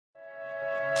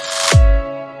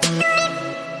Hello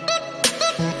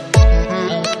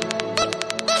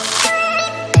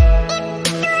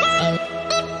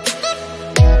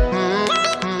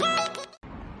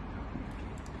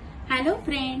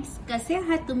friends, कसे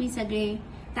आहात तुम्ही सगळे?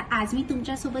 तर आज मी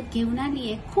तुमच्यासोबत घेऊन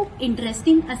आली आहे खूप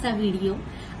इंटरेस्टिंग असा व्हिडिओ।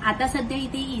 आता सध्या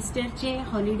इथे ईस्टरचे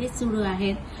हॉलिडेज सुरू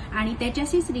आहेत आणि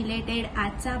त्याच्याशीच रिलेटेड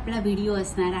आजचा आपला व्हिडिओ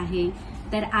असणार आहे।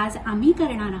 तर आज आम्ही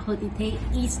करणार आहोत इथे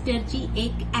ईस्टरची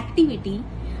एक ऍक्टिव्हिटी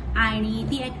आणि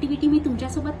ती ऍक्टिव्हिटी मी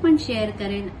तुमच्यासोबत पण शेअर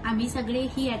करेन। आम्ही सगळे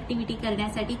ही ऍक्टिव्हिटी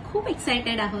करण्यासाठी खूप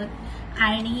एक्साइटेड आहोत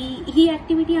आणि ही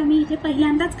ऍक्टिव्हिटी आम्ही इथे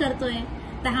पहिल्यांदाच करतोय,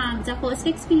 तर हा आमचा फर्स्ट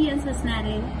एक्सपिरियन्स असणार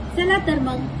आहे। चला तर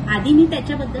मग आधी मी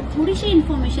त्याच्याबद्दल थोडीशी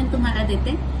इन्फॉर्मेशन तुम्हाला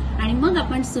देते आणि मग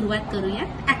आपण सुरुवात करूया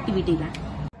ऍक्टिव्हिटीला।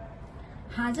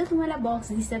 हा जो तुम्हाला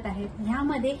बॉक्स दिसत आहे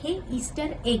ह्यामध्ये हे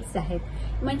ईस्टर एग्स आहेत,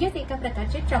 म्हणजेच एका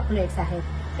प्रकारचे चॉकलेट्स आहेत।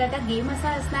 तर आता गेम असा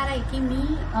असणार आहे की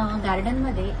मी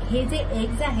गार्डनमध्ये हे जे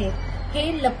एग्स आहेत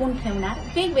हे लपून ठेवणार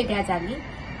वेगवेगळ्या जागी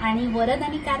आणि वरद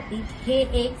आणि कार्तिक हे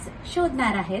एग्स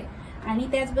शोधणार आहेत। आणि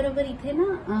त्याचबरोबर इथे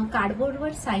ना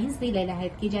कार्डबोर्डवर साईन्स दिलेले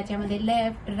आहेत की ज्याच्यामध्ये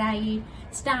लेफ्ट,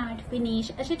 राईट, स्टार्ट,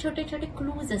 फिनिश असे छोटे छोटे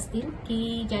क्लूज असतील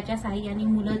की ज्याच्या साहाय्याने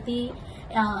मुलं ते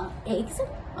एग्स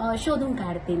शोधून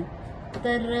काढतील।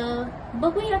 तर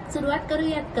बघूयात, सुरुवात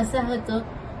करूयात कसं होतं।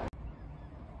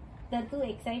 तर तू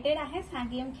एक्साइटेड आहेस हा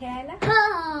गेम खेळायला?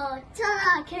 हो,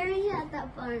 चला खेळूयात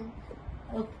आपण।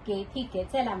 ओके, ठीक आहे,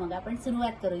 चला मग आपण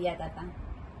सुरुवात करूयात आता।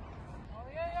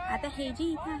 आता हे जे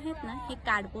इथे आहेत ना हे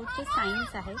कार्डबोर्डचे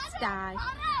साईन्स आहेत, स्टार्ट,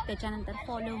 त्याच्यानंतर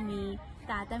फॉलो मी।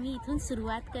 तर आता मी इथून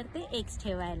सुरुवात करते एग्स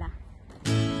ठेवायला।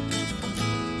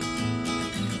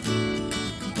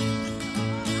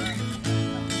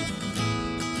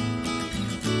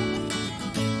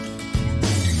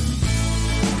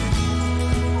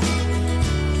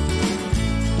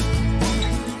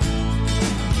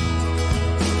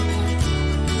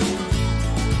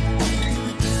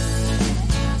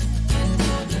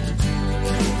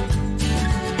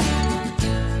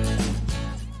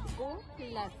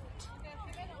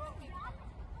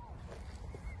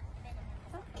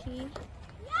 Okay.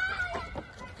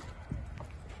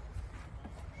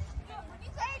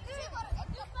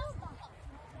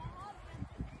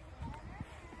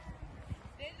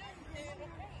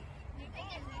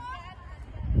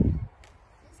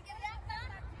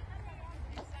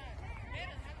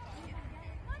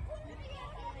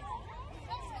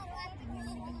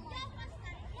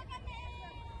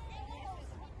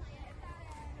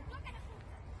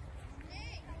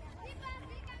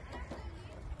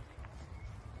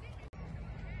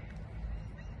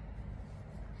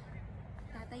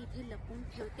 आता इथे लपून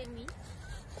ठेवते मी।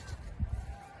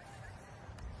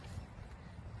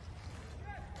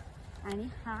 आणि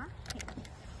हा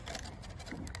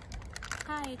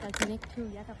एक अजून एक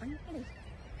ठेवूयात आपण इकडे।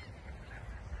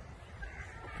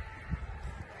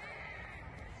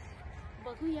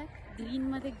 बघूयात ग्रीन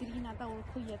मध्ये ग्रीन आता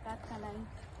ओळखू येतात का नाही।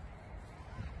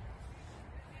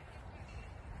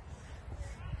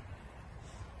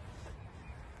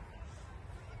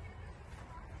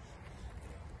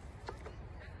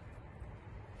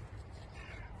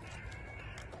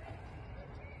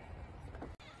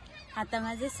 आता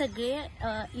माझे सगळे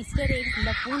ईस्टर एग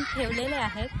लपून ठेवलेले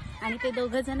आहेत आणि ते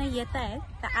दोघं जण येत आहेत।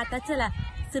 तर आता चला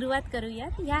सुरुवात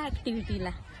करूयात या ऍक्टिव्हिटीला,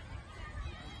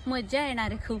 मजा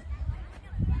येणार आहे खूप।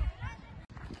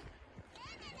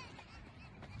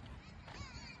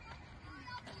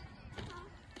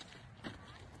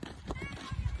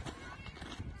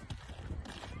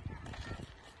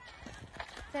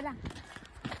 चला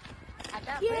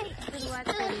आता आपण सुरुवात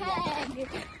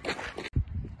करूया।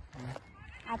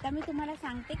 आता मी तुम्हाला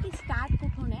सांगते की स्टार्ट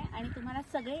कुठून आहे आणि तुम्हाला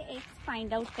सगळे एग्स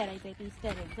फाइंड आउट करायचे आहेत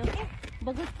ईस्टर एग्स। ओके,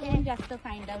 बघू कोण जास्त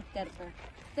फाइंड आउट करतो।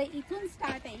 तर इथून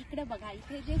स्टार्ट आहे, इकडे बघा,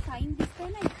 इथे जे साईन दिसतंय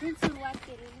ना इथून सुरुवात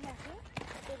केलेली आहे,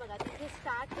 ते बघा तिथे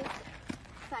स्टार्ट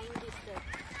साईन दिसतंय।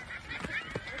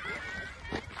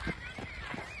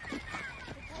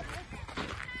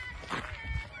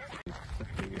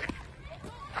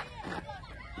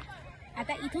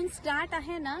 आता इथून स्टार्ट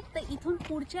आहे ना, तर इथून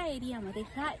पुढच्या एरियामध्ये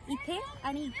ह्या इथे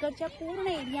आणि इकडच्या पूर्ण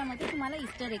एरियामध्ये तुम्हाला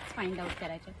ईस्टर एग्स फाइंड आउट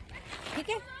करायचे। ठीक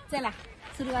आहे, चला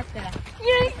सुरुवात करा।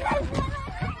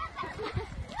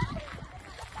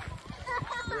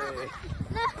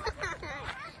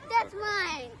 That's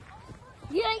mine.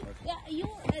 यू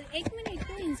एक मिनिट,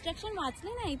 तू इन्स्ट्रक्शन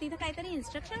वाचली नाही? तिथे काहीतरी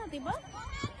इन्स्ट्रक्शन होती बघ।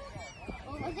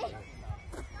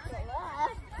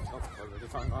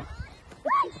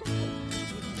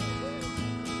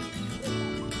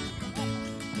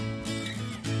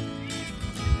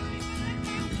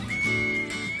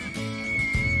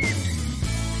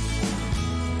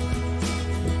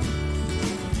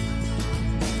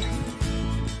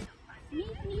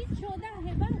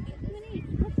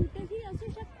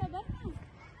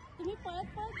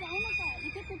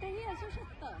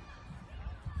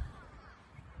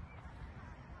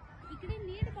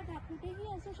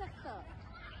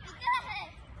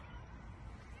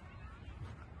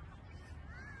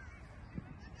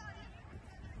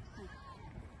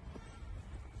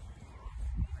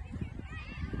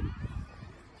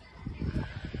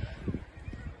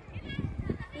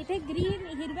 इथे ग्रीन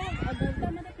हिरव्या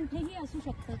गवतामध्ये कुठेही असू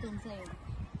शकतं तुमचं एग,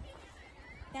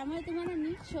 त्यामुळे तुम्हाला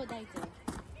नीट शोधायचं.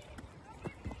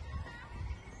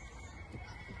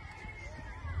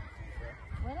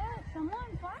 बरं, come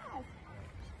on fast.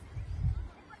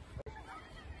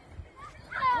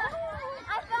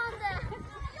 I found it.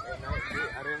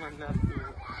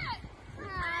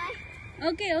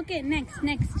 Okay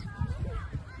next.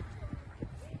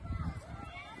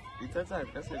 इथंच आहेत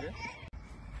का सगळे?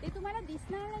 ते तुम्हाला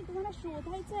दिसणार नाही, तुम्हाला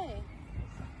शोधायचं आहे.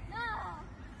 No.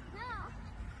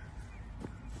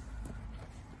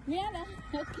 मिळालं.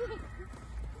 ओके.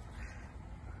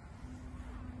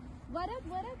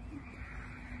 वरच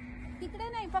तिकडे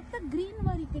नाही, फक्त ग्रीन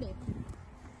वर. इकडे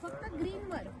फक्त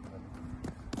ग्रीन वर.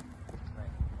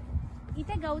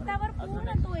 इथे गवतावर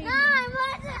पूर्ण तो एक.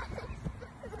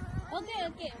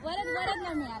 ओके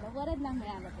वरदला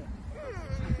मिळालं ते.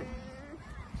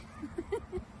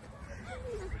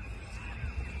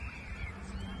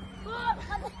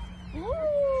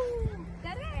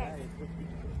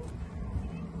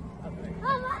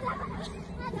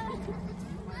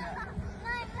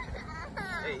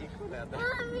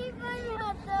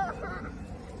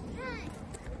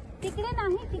 तिकडे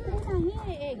नाही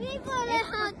एक.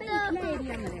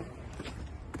 एरियामध्ये.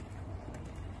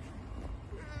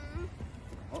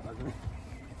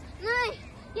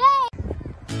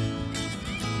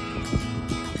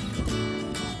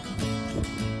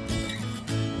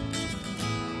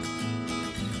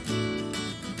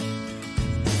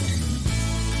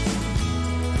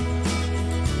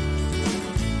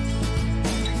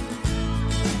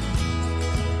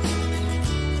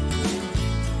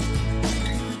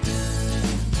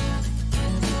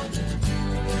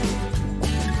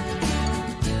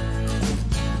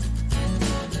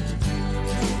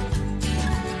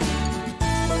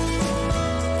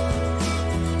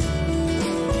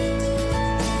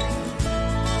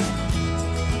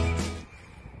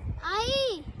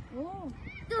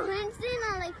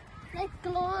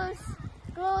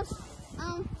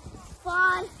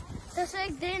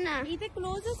 इथे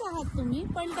क्लोजच आहात तुम्ही,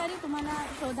 पण तरी तुम्हाला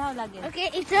शोधावं लागेल. ओके,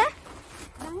 इथं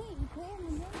नाही, इथे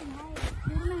म्हणजे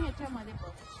पूर्ण ह्याच्यामध्ये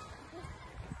बघ.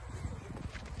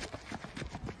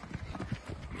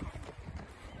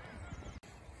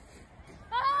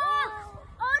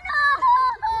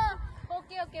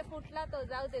 ओके फुटला तो.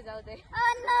 जाऊ दे.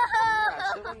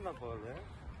 पण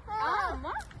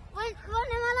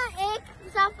मला एक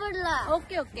सापडला.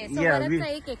 ओके सो बरंच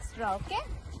एक एक्स्ट्रा. ओके,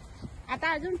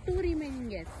 आता अजून 2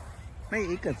 रिमेनिंग आहेत.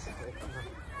 नाही, एकच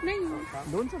नाही,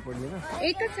 2 सापडले ना.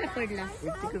 एकच सापडला.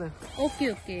 एक तिकडं. ओके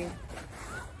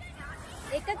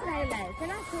एकच राहिला आहे.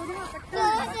 चला शोधा पटकन.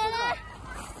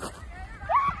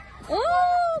 ओ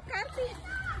कार्तिक.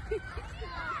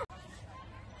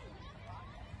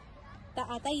 तर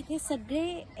आता इथे सगळे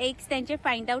एग्स त्यांचे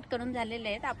फाइंड आउट करून झालेले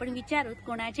आहेत. आपण विचारूत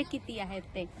कोणाचे किती आहेत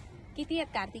ते. किती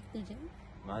आहेत कार्तिक तुझे?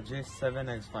 माझे 7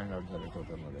 eggs फाइंड आउट झाले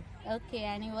टोटल मध्ये. ओके,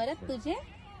 आणि वरद तुझे?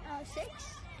 6.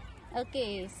 ओके,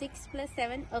 6 +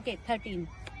 7. ओके, 13.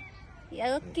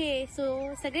 ओके,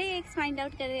 सो सगळे एग्स फाइंड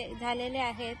आउट झालेले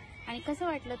आहेत. आणि कसं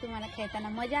वाटलं तुम्हाला खेळताना?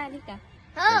 मजा आली का?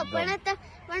 हो, पण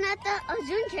आता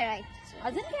अजून खेळायचं.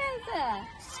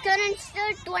 Current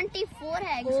 24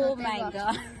 eggs. Oh my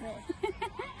God.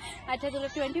 अच्छा, तुला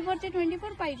 24 चे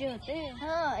 24 पाहिजे होते?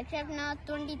 हो, एक्सेप्ट ना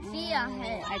 23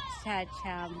 आहे.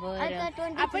 अच्छा,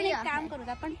 बरं. आपण एक काम करू,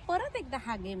 आपण परत एकदा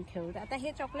हा गेम खेळू. आता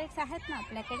हे चॉकलेट्स आहेत ना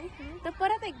आपल्याकडे, तर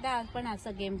परत एकदा आपण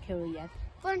असं गेम खेळूयात.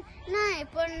 पण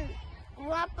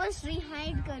वापस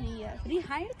रिहाईड करूया.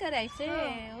 रिहाईड करायचे?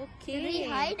 ओके,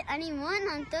 रिहाईड आणि मग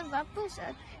नंतर वापस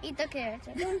इथं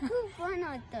खेळायचं.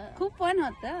 खूप फन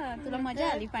होतं. तुला मजा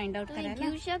आली फाइंड आउट करायला?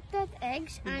 घेऊ शकतात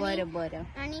एग्स. बरं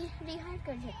आणि रिहाईड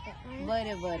करू शकतात.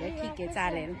 बरं ठीक आहे,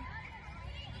 चालेल.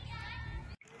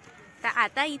 तर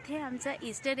आता इथे आमचा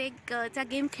ईस्टर एगचा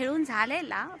गेम खेळून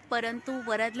झालेला, परंतु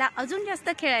वरदला अजून जास्त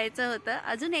खेळायचं होतं,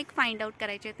 अजून एक फाइंड आउट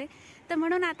करायचे होते. तर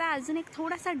म्हणून आता अजून एक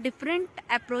थोडासा डिफरंट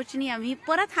अप्रोचनी आम्ही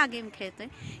परत हा गेम खेळतोय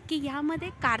की ह्यामध्ये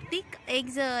कार्तिक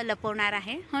एग्ज लपवणार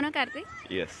आहे. हो ना कार्तिक?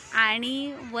 येस.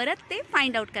 आणि वरद ते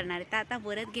फाइंड आउट करणार आहे. तर आता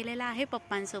वरद गेलेला आहे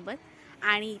पप्पांसोबत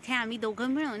आणि इथे आम्ही दोघं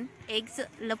मिळून एग्ज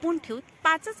लपवून ठेवू.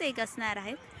 5च एग असणार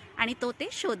आहेत आणि तो ते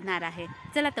शोधणार आहे.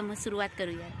 चला तर मग सुरुवात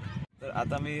करूया. तर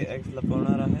आता मी एग्स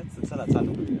लपवणार आहे. चला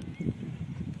चालू करूया.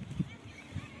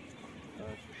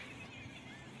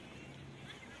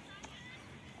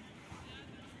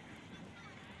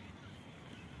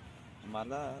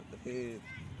 मला ते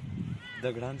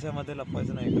दगडांच्या मध्ये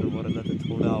लपवायचं नाही, कारण वरला ते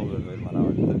थोडं अवघड होईल मला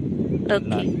वाटतं.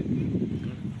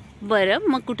 ओके, बरं.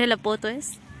 मग कुठे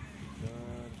लपवतोयस?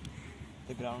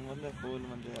 ते ग्राउंड मधले फूल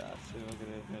म्हणजे असे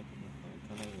वगैरे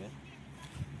नाहीये.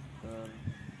 तर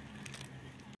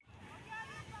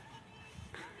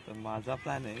तर माझा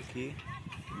प्लॅन आहे की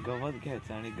गवत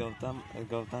घ्यायचं आणि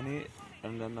गवताने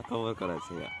अंड्यांना कव्हर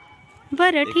करायचं. या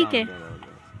बरं ठीक आहे,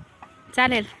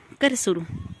 चालेल, कर सुरू.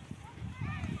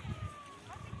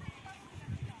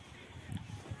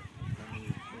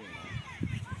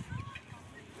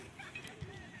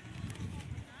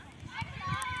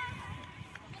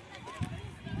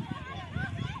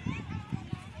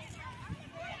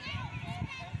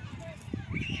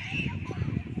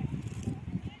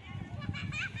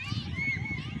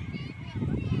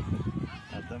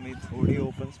 आता मी थोडी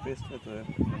ओपन स्पेस ठेवतोय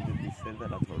म्हणजे दिसेल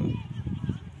त्याला थोडं.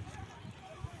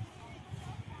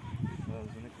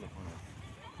 अजून एक लपवणार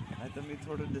नाही तर मी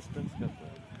थोडं डिस्टन्स करतोय.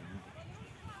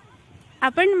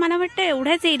 आपण मला वाटतं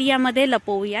एवढ्याच एरियामध्ये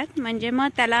लपवूयात, म्हणजे मग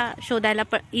त्याला शोधायला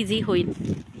इझी होईल,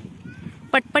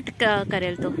 पटपट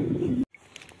करेल तो.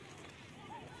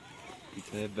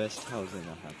 इथे बेस्ट हाऊस आहे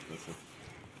ना हा तसं.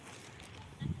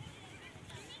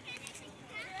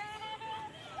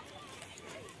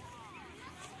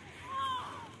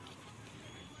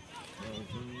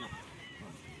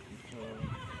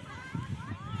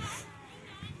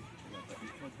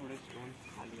 थोडे स्टोन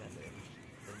खाली आले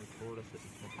तर मी थोडंसं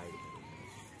तिथे हाईड करेन.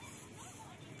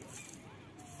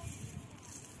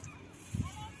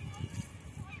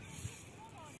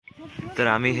 तर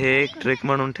आम्ही हे एक ट्रिक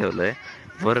म्हणून ठेवलंय.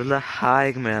 वरला हा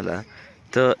एक मिळाला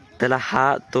तर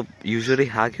त्याला तो युजली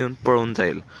हा घेऊन पळून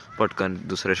जाईल पटकन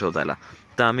दुसरे शोधायला.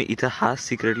 तर आम्ही इथं हा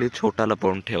सिक्रेटली छोटा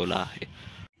लपवून ठेवला आहे.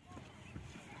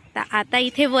 तर आता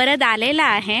इथे वरद आलेला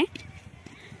आहे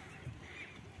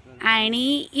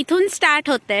आणि इथून स्टार्ट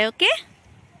होतंय. ओके,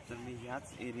 तर मी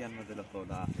ह्याच एरियामध्ये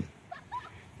लपवला आहे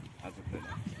अजून.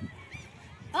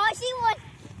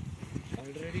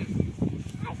 ऑलरेडी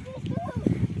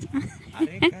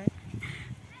अरे काय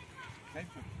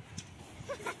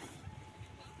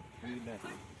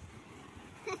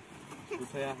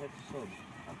कुठे आहे शोध.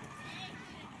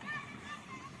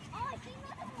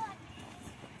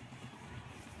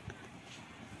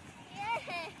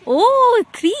 ओ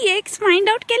 3x फाइंड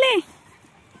आउट केले.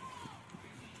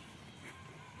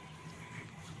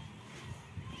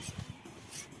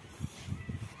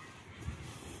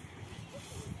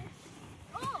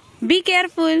 Be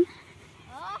careful.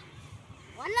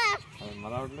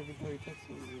 मला वाटलं की तो इथेच.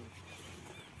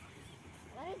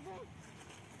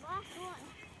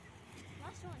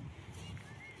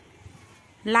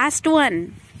 Last one.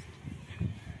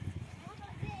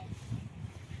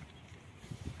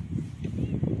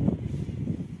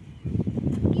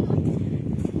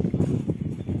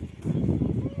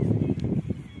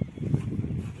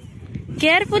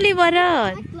 Carefully,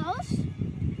 Varad. Close?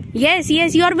 Yes,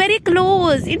 you are very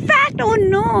close. In fact, oh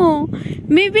no,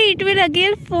 maybe it will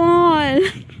again fall.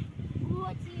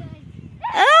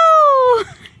 Oh!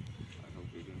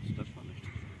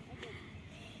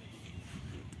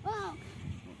 Oh.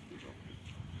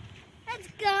 Let's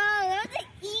go. That was the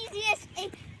easiest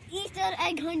Easter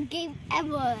egg hunt game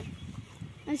ever.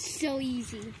 That's so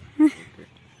easy.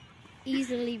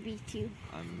 Easily beat you.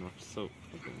 I'm not so.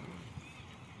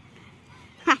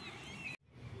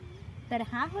 तर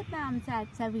हा होता आमचा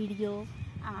आजचा video.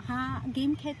 हा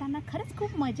game खेळताना खरंच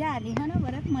खूप मजा आली, हो ना,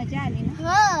 बरंच मजा आली ना.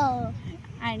 हो.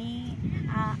 आणि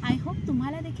आय होप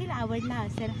तुम्हाला देखील आवडला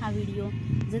असेल हा व्हिडिओ.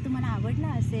 जर तुम्हाला आवडला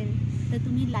असेल तर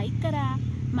तुम्ही लाईक करा,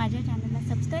 माझ्या चॅनलला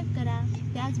सबस्क्राईब करा,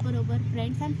 त्याचबरोबर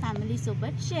फ्रेंड्स अँड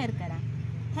फॅमिलीसोबत शेअर करा.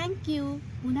 थँक्यू.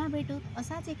 पुन्हा भेटू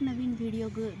असाच एक नवीन व्हिडिओ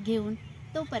घेऊन.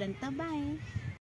 तोपर्यंत बाय.